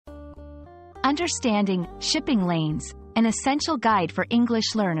Understanding shipping lanes, an essential guide for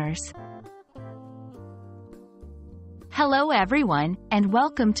English learners. Hello everyone, and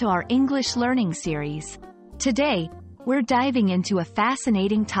welcome to our English learning series. Today, we're diving into a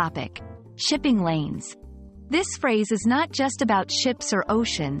fascinating topic: shipping lanes. This phrase is not just about ships or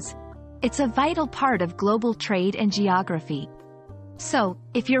oceans. It's a vital part of global trade and geography. So,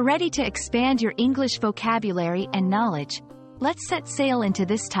 if you're ready to expand your English vocabulary and knowledge, let's set sail into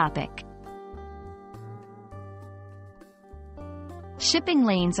this topic. Shipping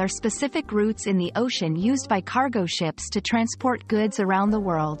lanes are specific routes in the ocean used by cargo ships to transport goods around the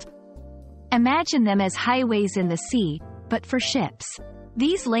world. Imagine them as highways in the sea, but for ships.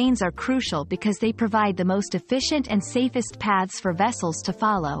 These lanes are crucial because they provide the most efficient and safest paths for vessels to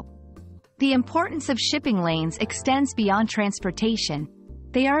follow. The importance of shipping lanes extends beyond transportation.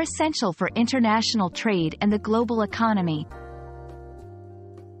 They are essential for international trade and the global economy.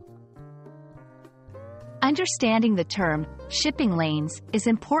 Understanding the term, shipping lanes, is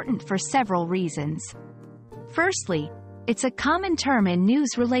important for several reasons. Firstly, it's a common term in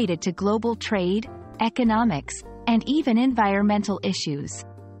news related to global trade, economics, and even environmental issues.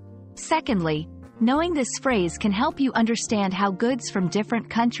 Secondly, knowing this phrase can help you understand how goods from different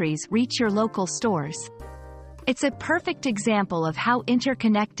countries reach your local stores. It's a perfect example of how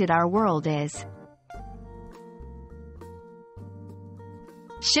interconnected our world is.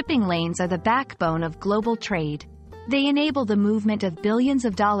 Shipping lanes are the backbone of global trade. They enable the movement of billions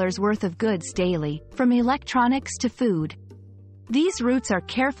of dollars worth of goods daily, from electronics to food. These routes are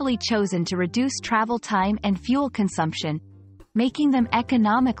carefully chosen to reduce travel time and fuel consumption, making them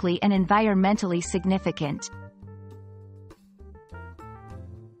economically and environmentally significant.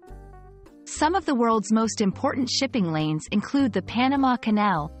 Some of the world's most important shipping lanes include the Panama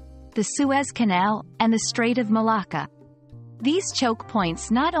Canal, the Suez Canal, and the Strait of Malacca. These choke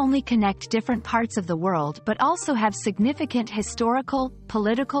points not only connect different parts of the world but also have significant historical,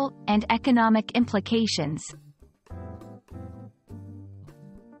 political, and economic implications.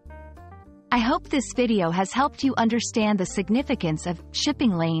 I hope this video has helped you understand the significance of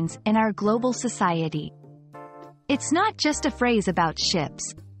shipping lanes in our global society. It's not just a phrase about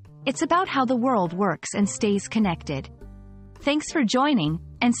ships. It's about how the world works and stays connected. Thanks for joining,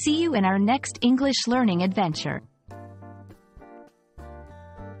 and see you in our next English learning adventure.